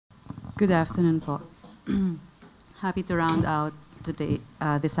Good afternoon po. Happy to round out today,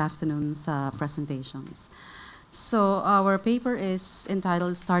 this afternoon's presentations. So our paper is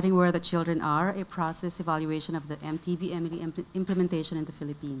entitled Starting Where the Children Are, a Process Evaluation of the MTB-MLE Implementation in the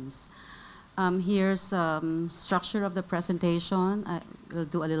Philippines. Here's structure of the presentation. I will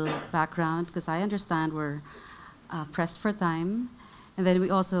do a little background because I understand we're pressed for time. And then we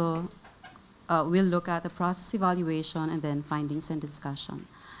also will look at the process evaluation and then findings and discussion.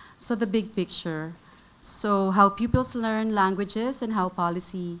 So the big picture, so how pupils learn languages and how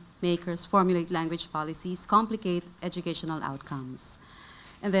policy makers formulate language policies complicate educational outcomes.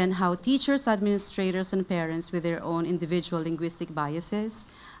 And then how teachers, administrators, and parents with their own individual linguistic biases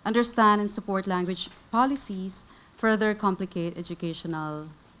understand and support language policies further complicate educational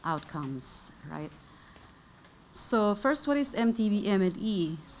outcomes, right? So first, what is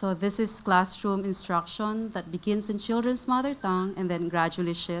MTB-MLE? So this is classroom instruction that begins in children's mother tongue and then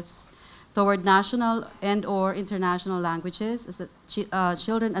gradually shifts toward national and/or international languages as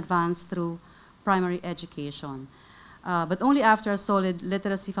children advance through primary education. But only after a solid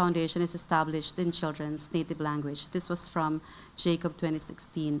literacy foundation is established in children's native language. This was from Jacob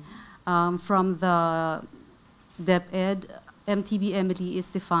 2016. From the DepEd, MTB-MLE is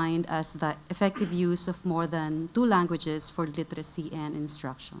defined as the effective use of more than 2 languages for literacy and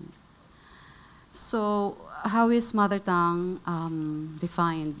instruction. So how is mother tongue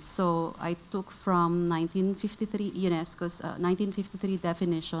defined? So I took from 1953, UNESCO's 1953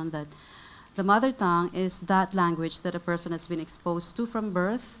 definition that the mother tongue is that language that a person has been exposed to from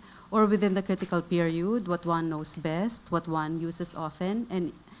birth or within the critical period, what one knows best, what one uses often,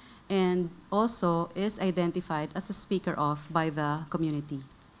 and also is identified as a speaker of by the community.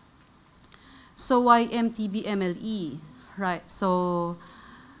 So why MTB-MLE, right? So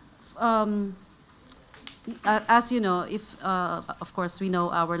as you know, if of course we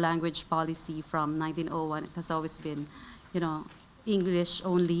know our language policy from 1901, it has always been, English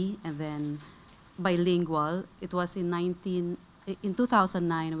only and then bilingual. It was in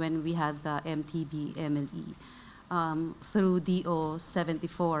 2009 when we had the MTB-MLE. Through DO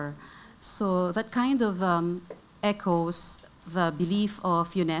 74. So that kind of echoes the belief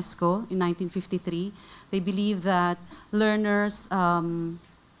of UNESCO in 1953. They believe that learning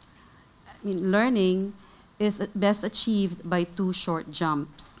is best achieved by 2 short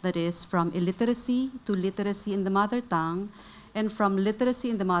jumps. That is from illiteracy to literacy in the mother tongue and from literacy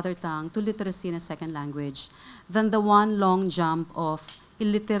in the mother tongue to literacy in a second language than the one long jump of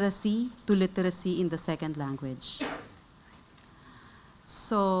illiteracy to literacy in the second language.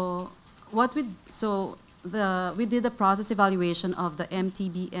 So we did a process evaluation of the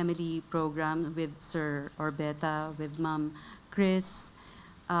MTB-MLE program with Sir Orbeta, with Ma'am Chris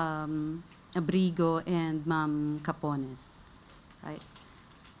Abrigo, and Ma'am Capones, right?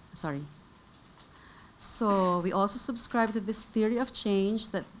 Sorry. So we also subscribe to this theory of change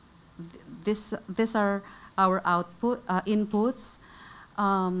that these are our inputs.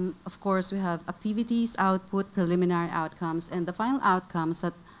 Of course, we have activities, output, preliminary outcomes, and the final outcomes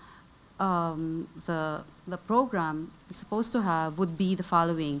that the program is supposed to have would be the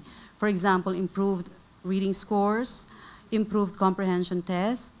following. For example, improved reading scores, improved comprehension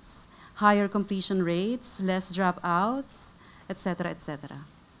tests, higher completion rates, less dropouts, etc., etc.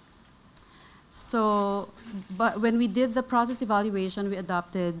 So, but when we did the process evaluation, we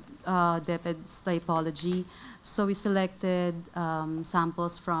adopted DepEd's typology. So we selected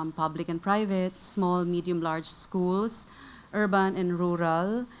samples from public and private, small, medium, large schools, urban and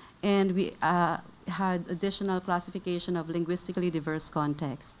rural, and we had additional classification of linguistically diverse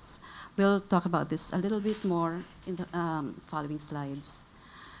contexts. We'll talk about this a little bit more in the following slides.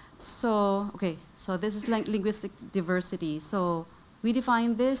 So, okay, so this is like linguistic diversity. So we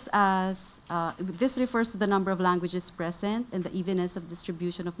define this as, this refers to the number of languages present and the evenness of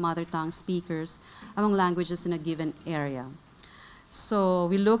distribution of mother tongue speakers among languages in a given area. So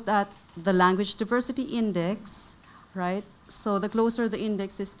we looked at the language diversity index, right? So the closer the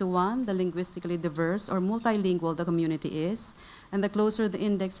index is to 1, the linguistically diverse or multilingual the community is, and the closer the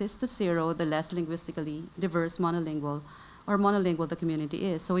index is to 0, the less linguistically diverse monolingual the community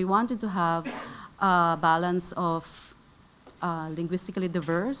is. So we wanted to have a balance of linguistically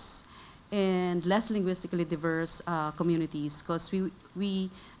diverse and less linguistically diverse communities, because we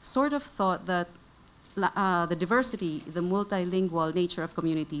sort of thought that the diversity, the multilingual nature of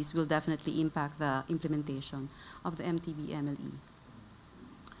communities will definitely impact the implementation of the MTB-MLE.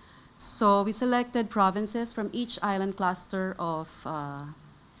 So we selected provinces from each island cluster of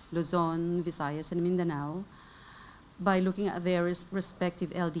Luzon, Visayas, and Mindanao by looking at their respective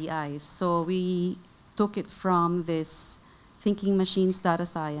LDIs. So we took it from this thinking machines data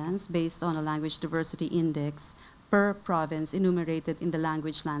science based on a language diversity index per province enumerated in the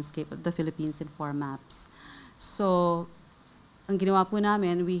language landscape of the Philippines in 4 maps. So, ang ginawa po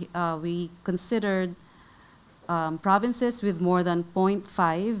namin, we considered provinces with more than 0.5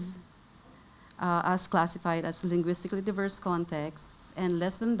 as classified as linguistically diverse contexts, and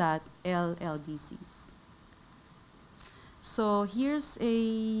less than that, LLDCs. So here's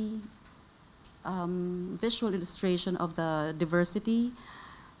a visual illustration of the diversity,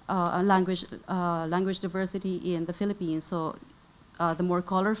 language diversity in the Philippines. So the more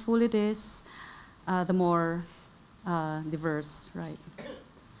colorful it is, the more diverse, right?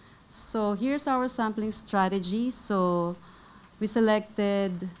 So here's our sampling strategy. So we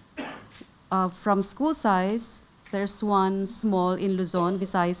selected from school size, there's one small in Luzon,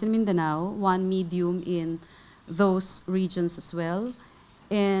 Visayas, and Mindanao, one medium in those regions as well,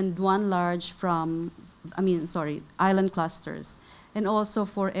 and one large from, island clusters. And also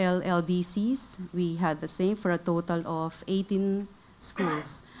for LLDCs, we had the same for a total of 18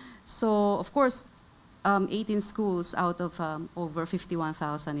 schools. So of course, 18 schools out of over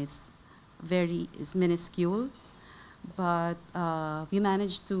 51,000 is minuscule, but we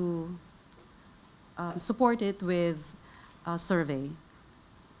managed to support it with a survey.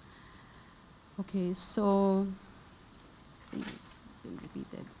 Okay, so it's been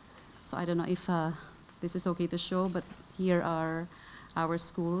repeated. So I don't know if this is okay to show, but here are our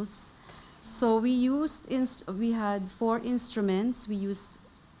schools. So we had 4 instruments. We used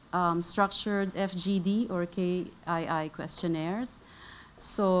structured FGD or KII questionnaires.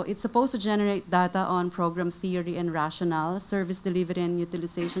 So it's supposed to generate data on program theory and rationale, service delivery and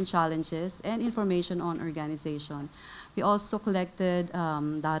utilization challenges, and information on organization. We also collected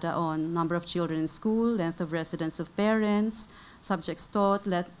data on number of children in school, length of residence of parents, subjects taught,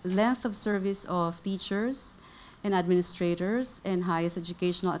 length of service of teachers and administrators, and highest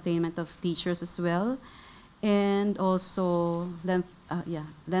educational attainment of teachers as well, and also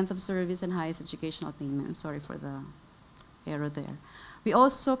length of service and highest educational attainment. I'm sorry for the error there. We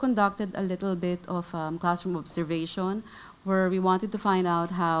also conducted a little bit of classroom observation, where we wanted to find out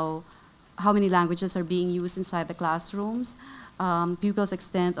how many languages are being used inside the classrooms, pupils'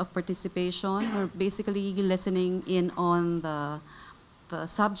 extent of participation. We're basically listening in on the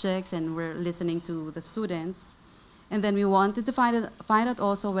subjects, and we're listening to the students. And then we wanted to find out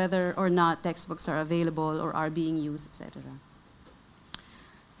also whether or not textbooks are available or are being used, etc.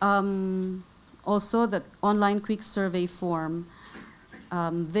 Also, the online quick survey form.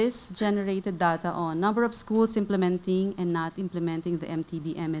 This generated data on number of schools implementing and not implementing the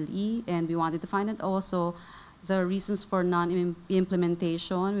MTB-MLE, and we wanted to find out also the reasons for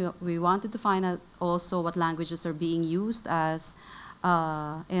non-implementation. We wanted to find out also what languages are being used as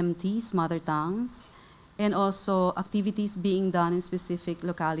MTs, mother tongues, and also activities being done in specific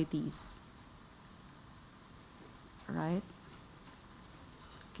localities. Right?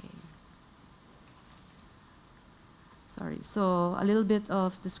 Sorry, so a little bit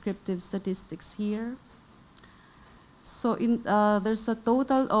of descriptive statistics here. So there's a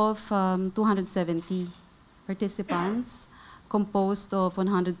total of 270 participants, composed of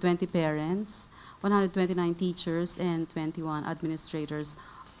 120 parents, 129 teachers, and 21 administrators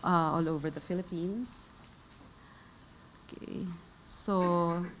all over the Philippines. Okay,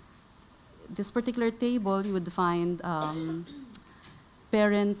 so this particular table, you would find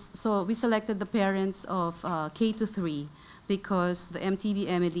parents. So we selected the parents of K to 3 because the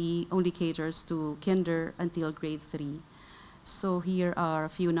MTB-MLE only caters to kinder until grade 3. So here are a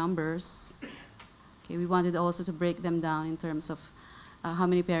few numbers. Okay, we wanted also to break them down in terms of how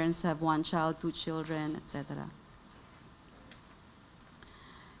many parents have 1 child, 2 children, etc.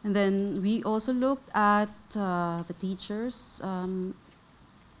 And then we also looked at the teachers'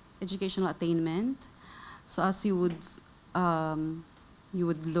 educational attainment. So as you would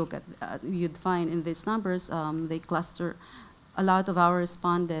look at, you'd find in these numbers, they cluster. A lot of our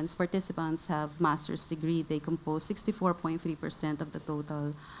respondents, participants, have master's degree. They compose 64.3% of the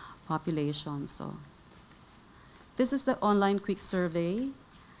total population. So this is the online quick survey.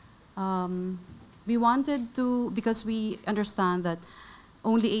 We wanted to, because we understand that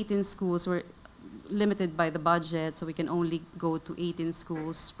only 18 schools were limited by the budget, so we can only go to 18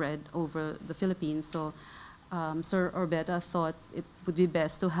 schools spread over the Philippines. So Sir Orbeta thought it would be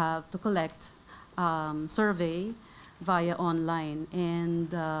best to collect survey via online,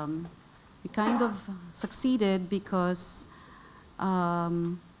 and we kind of succeeded because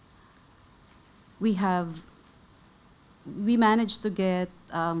we have we managed to get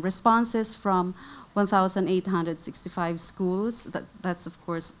responses from 1,865 schools. That's, of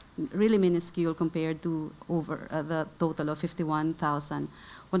course, really minuscule compared to over the total of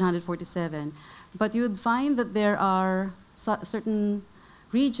 51,147. But you would find that there are certain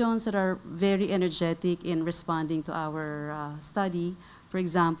regions that are very energetic in responding to our study. For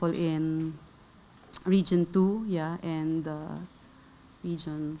example, in Region 2, yeah, and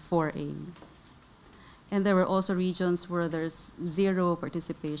Region 4A. And there were also regions where there's zero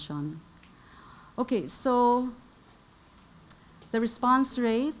participation. Okay, so the response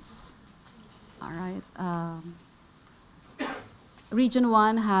rates, all right. Region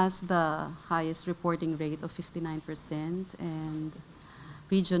 1 has the highest reporting rate of 59%, and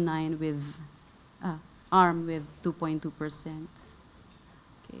Region 9 with ARM with 2.2%.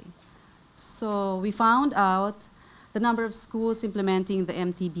 Okay, so we found out the number of schools implementing the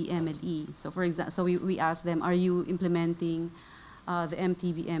MTB-MLE. So for example, so we asked them, are you implementing the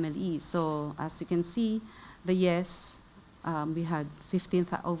MTB-MLE? So as you can see, the yes, we had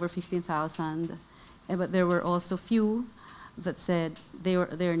over 15,000, but there were also few that said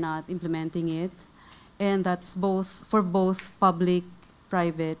they're not implementing it, and that's for both public,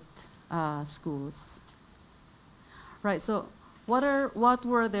 private schools. Right. So what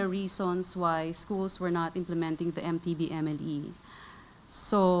were the reasons why schools were not implementing the MTB-MLE?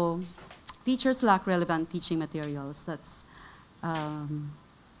 So teachers lack relevant teaching materials. That's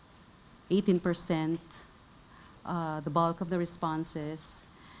 18%, the bulk of the responses.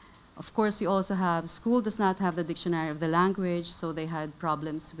 Of course, you also have school does not have the dictionary of the language, so they had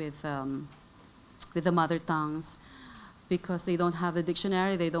problems with the mother tongues because they don't have the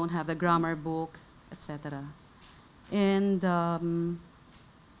dictionary, they don't have the grammar book, etc. And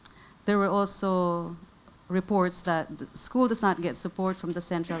there were also reports that the school does not get support from the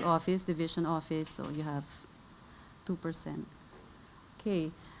central office, division office, so you have 2%.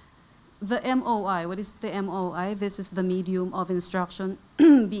 Okay. The MOI, what is the MOI? This is the medium of instruction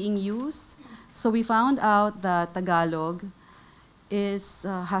being used. So we found out that Tagalog has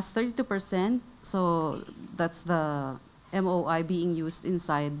 32%, so that's the MOI being used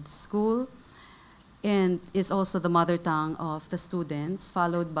inside school, and is also the mother tongue of the students,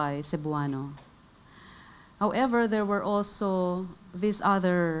 followed by Cebuano. However, there were also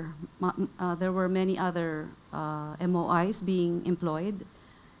there were many other MOIs being employed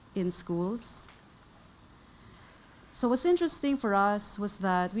in schools. So what's interesting for us was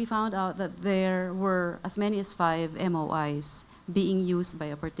that we found out that there were as many as 5 MOIs being used by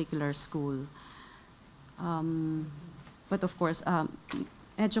a particular school. But of course,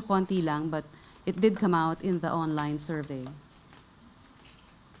 medyo konti lang, but it did come out in the online survey.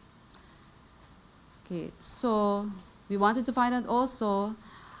 Okay, so we wanted to find out also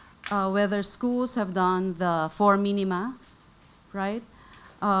whether schools have done the 4 minima, right?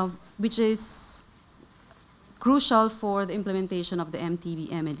 Which is crucial for the implementation of the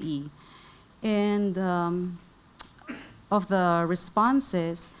MTB-MLE. And of the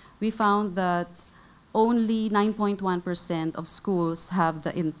responses, we found that only 9.1% of schools have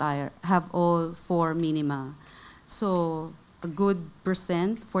all 4 minima. So a good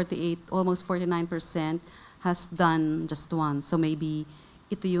percent, 48, almost 49%, has done just one. So maybe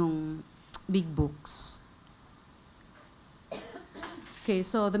ito yung big books. Okay,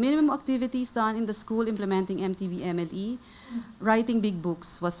 so the minimum activities done in the school implementing MTB-MLE, writing big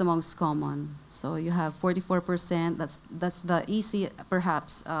books was the most common. So you have 44%, that's the easy,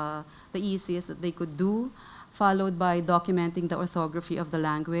 perhaps the easiest that they could do, followed by documenting the orthography of the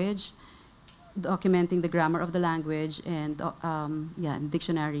language, documenting the grammar of the language, and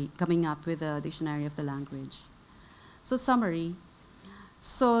dictionary, coming up with a dictionary of the language. So summary.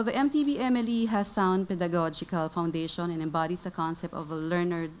 So the MTB-MLE has sound pedagogical foundation and embodies the concept of a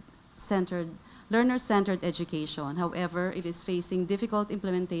learner-centered education. However, it is facing difficult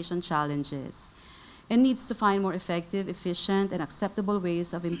implementation challenges and needs to find more effective, efficient, and acceptable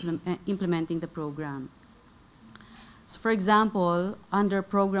ways of implementing the program. So for example, under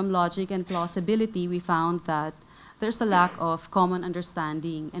program logic and plausibility, we found that there's a lack of common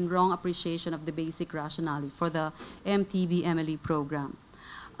understanding and wrong appreciation of the basic rationale for the MTB-MLE program.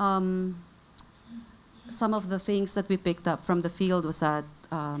 Some of the things that we picked up from the field was that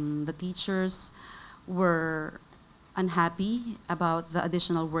the teachers were unhappy about the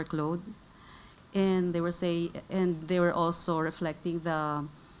additional workload, and they were also reflecting the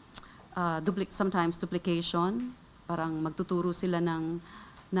sometimes duplication. Parang magtuturo sila ng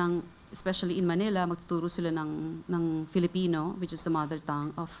especially in Manila, magtuturo sila ng Filipino, which is the mother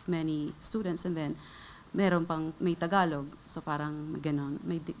tongue of many students, and then may Tagalog, so parang ganon,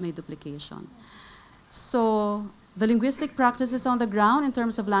 may duplication. So the linguistic practices on the ground in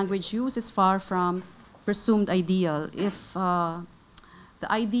terms of language use is far from presumed ideal. If the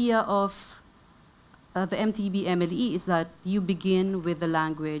idea of the MTB MLE is that you begin with the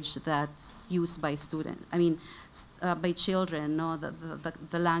language that's used by students, by children, no?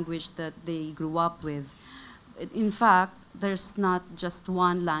 The language that they grew up with. In fact, there's not just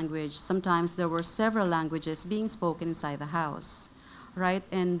one language. Sometimes there were several languages being spoken inside the house, right?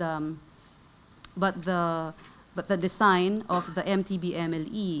 And but the design of the MTB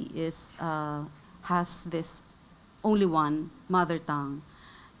MLE is has this only one mother tongue,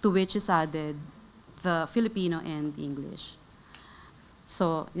 to which is added the Filipino and English.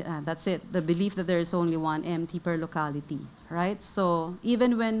 So yeah, that's it. The belief that there is only one MT per locality, right? So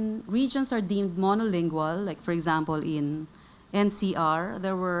even when regions are deemed monolingual, like for example in NCR,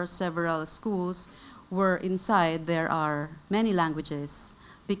 there were several schools where inside there are many languages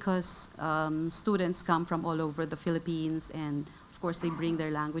because students come from all over the Philippines and of course they bring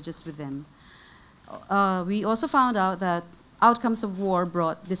their languages with them. We also found out that outcomes of war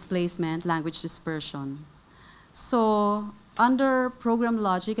brought displacement, language dispersion. So under program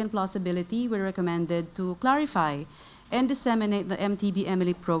logic and plausibility, we recommended to clarify and disseminate the MTB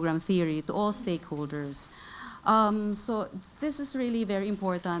MLE program theory to all stakeholders. So this is really very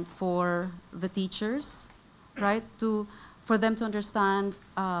important for the teachers, right? For them to understand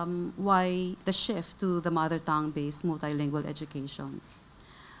why the shift to the mother tongue-based multilingual education.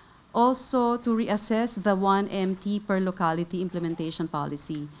 Also, to reassess the 1MT per locality implementation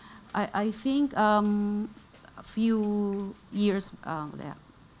policy. I think a few years,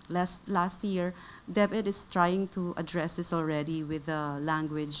 last year, DepEd is trying to address this already with the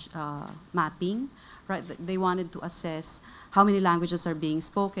language mapping, right? They wanted to assess how many languages are being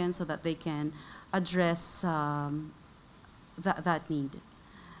spoken so that they can address that need.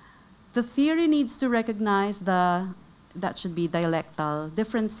 The theory needs to recognize that should be dialectal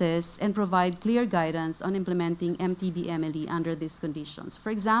differences and provide clear guidance on implementing MTB MLE under these conditions. For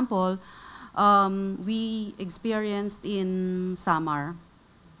example, we experienced in Samar,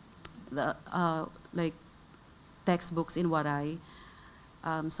 like textbooks in Waray,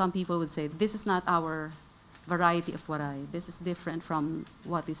 some people would say, this is not our variety of Waray. This is different from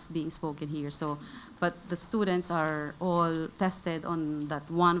what is being spoken here. So, but the students are all tested on that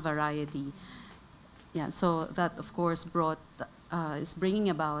one variety. Yeah, so that of course is bringing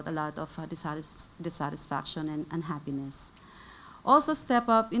about a lot of dissatisfaction and unhappiness. Also step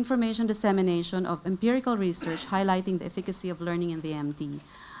up information dissemination of empirical research highlighting the efficacy of learning in the MT.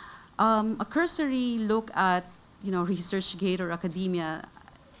 A cursory look at ResearchGate or academia,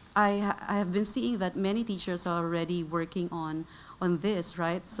 I have been seeing that many teachers are already working on this,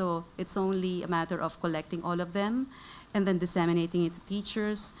 right? So it's only a matter of collecting all of them and then disseminating it to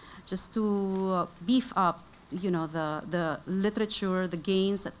teachers just to beef up the literature, the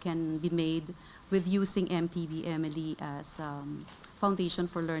gains that can be made with using MTB MLE as foundation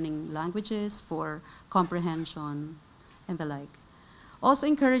for learning languages, for comprehension, and the like. Also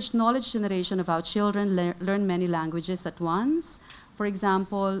encourage knowledge generation of how children learn many languages at once. For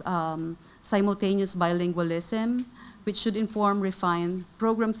example, simultaneous bilingualism, which should inform, refine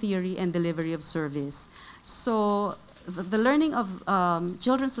program theory and delivery of service. So the learning of,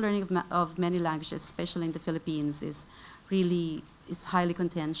 children's learning of many languages, especially in the Philippines, is really, it's highly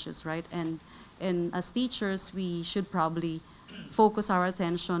contentious, right? And as teachers, we should probably focus our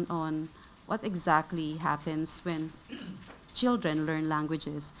attention on what exactly happens when children learn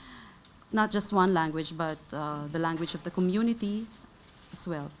languages. Not just one language, but the language of the community as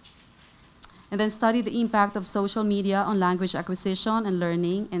well. And then study the impact of social media on language acquisition and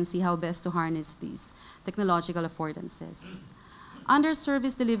learning and see how best to harness these technological affordances. Under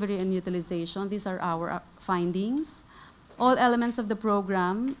service delivery and utilization, these are our findings. All elements of the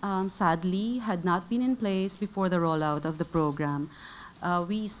program, sadly, had not been in place before the rollout of the program.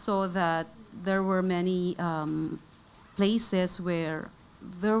 We saw that there were many places where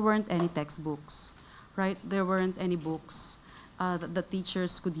there weren't any textbooks, right? There weren't any books that the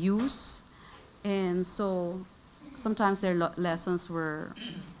teachers could use. And so sometimes their lessons were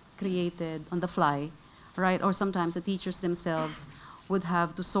created on the fly, right? Or sometimes the teachers themselves would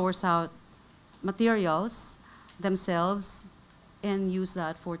have to source out materials themselves and use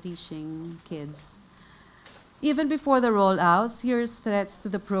that for teaching kids. Even before the rollout, serious threats to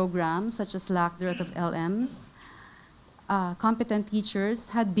the program, such as lack dearth of LMs, competent teachers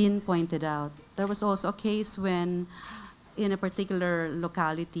had been pointed out. There was also a case when in a particular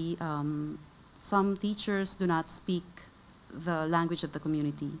locality, some teachers do not speak the language of the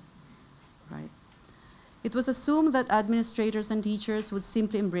community, right? It was assumed that administrators and teachers would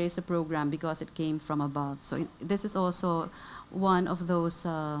simply embrace the program because it came from above. So this is also one of those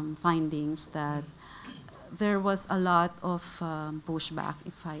findings that there was a lot of pushback,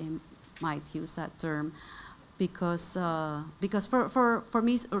 if I might use that term, because for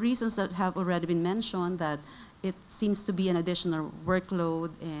me, reasons that have already been mentioned, that it seems to be an additional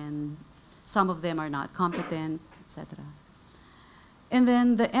workload and some of them are not competent, etc. And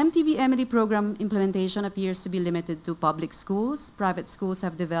then the MTB-MLE program implementation appears to be limited to public schools. Private schools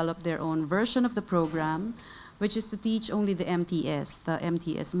have developed their own version of the program, which is to teach only the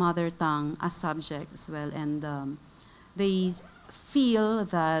MTS, mother tongue, as subject as well. And they feel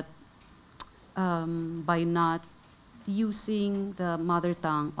that by not using the mother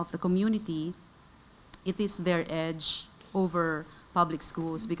tongue of the community, it is their edge over public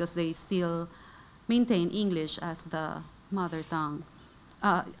schools because they still maintain English as the mother tongue.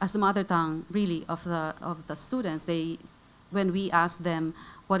 As the mother tongue, really, of the students. When we ask them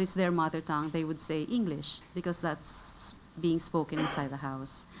what is their mother tongue, they would say English because that's being spoken inside the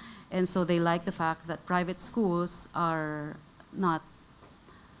house. And so they like the fact that private schools are not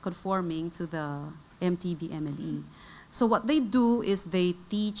conforming to the MTB-MLE. So what they do is they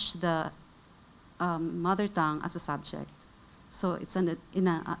teach the mother tongue as a subject. So it's an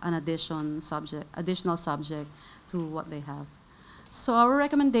additional subject to what they have. So our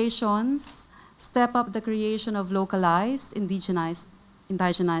recommendations: step up the creation of localized, indigenized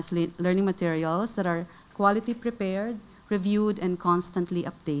learning materials that are quality prepared, reviewed, and constantly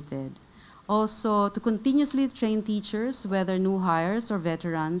updated. Also, to continuously train teachers, whether new hires or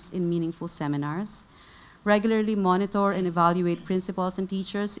veterans, in meaningful seminars. Regularly monitor and evaluate principals and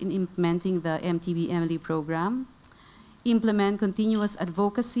teachers in implementing the MTB-MLE program. Implement continuous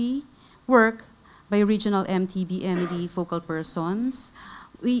advocacy work by regional MTB-MLE focal persons.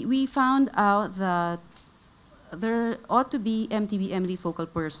 We found out that there ought to be MTB-MLE focal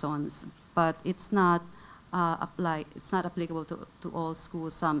persons, but it's not applicable to all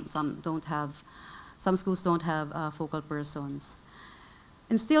schools. Some schools don't have focal persons.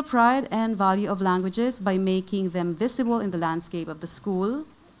 Instill pride and value of languages by making them visible in the landscape of the school.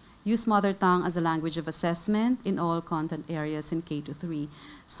 Use mother tongue as a language of assessment in all content areas in K-3.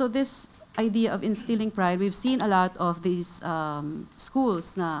 So this idea of instilling pride, we've seen a lot of these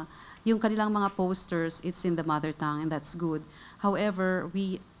schools na yung kanilang mga posters, it's in the mother tongue, and that's good. However,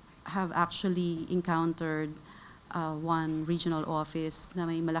 we have actually encountered one regional office na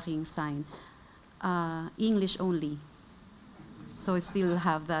may malaking sign, English only. So we still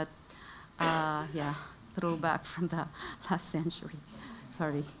have that, throwback from the last century.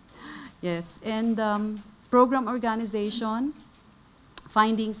 Sorry. Yes, and program organization.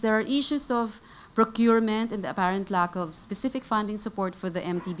 Findings: there are issues of procurement and the apparent lack of specific funding support for the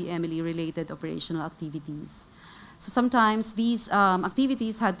MTB-MLE related operational activities. So sometimes these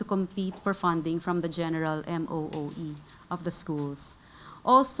activities had to compete for funding from the general MOOE of the schools.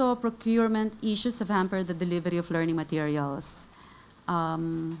 Also, procurement issues have hampered the delivery of learning materials.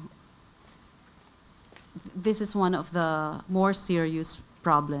 This is one of the more serious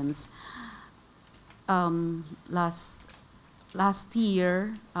problems. Early last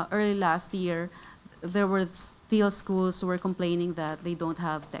year, there were still schools who were complaining that they don't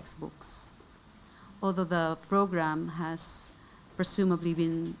have textbooks, although the program has presumably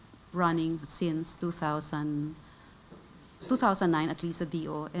been running since 2009, at least the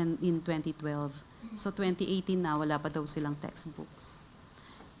DO, and in 2012. So 2018 na, wala pa daw silang textbooks.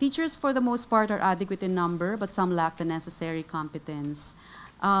 Teachers, for the most part, are adequate in number, but some lack the necessary competence.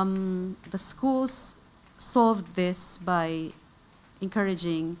 The schools solved this by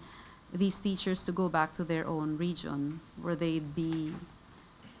encouraging these teachers to go back to their own region where they'd be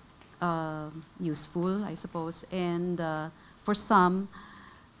useful, I suppose. And for some,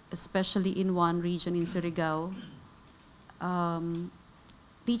 especially in one region in Surigao,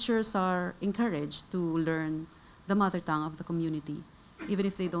 teachers are encouraged to learn the mother tongue of the community, even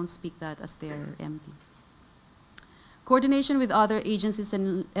if they don't speak that as their MT. Coordination with other agencies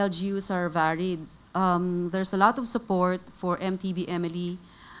and LGUs are varied. There's a lot of support for MTB-MLE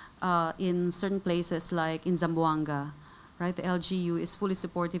in certain places like in Zamboanga, right? The LGU is fully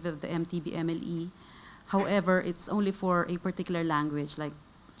supportive of the MTB-MLE. However, it's only for a particular language like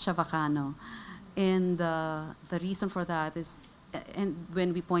Chavacano. And the reason for that is, and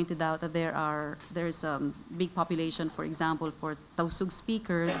when we pointed out that there's a big population, for example, for Tausug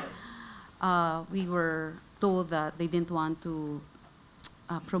speakers, we were told that they didn't want to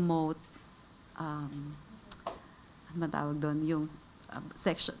promote ano ba tawag doon? Yung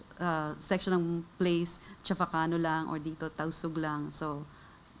section ng place, Chavacano lang or dito Tausug lang. So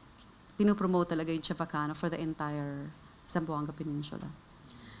pinopromote talaga yung Chavacano for the entire Zamboanga Peninsula.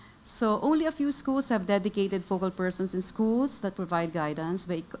 So only a few schools have dedicated focal persons in schools that provide guidance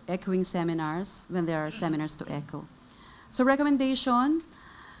by echoing seminars when there are seminars to echo. So recommendation,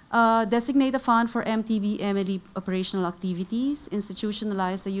 designate a fund for MTB MLE operational activities,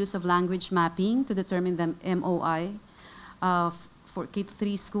 institutionalize the use of language mapping to determine the MOI for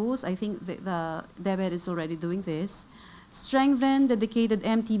K-3 schools. I think the DepEd is already doing this. Strengthen dedicated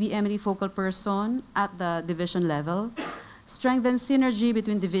MTB MLE focal person at the division level. Strengthen synergy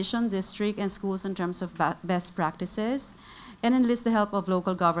between division, district, and schools in terms of best practices, and enlist the help of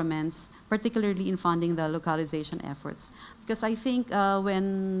local governments, particularly in funding the localization efforts. Because I think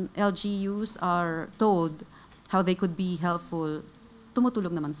when LGUs are told how they could be helpful,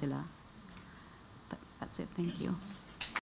 tumutulong naman sila. That's it. Thank you.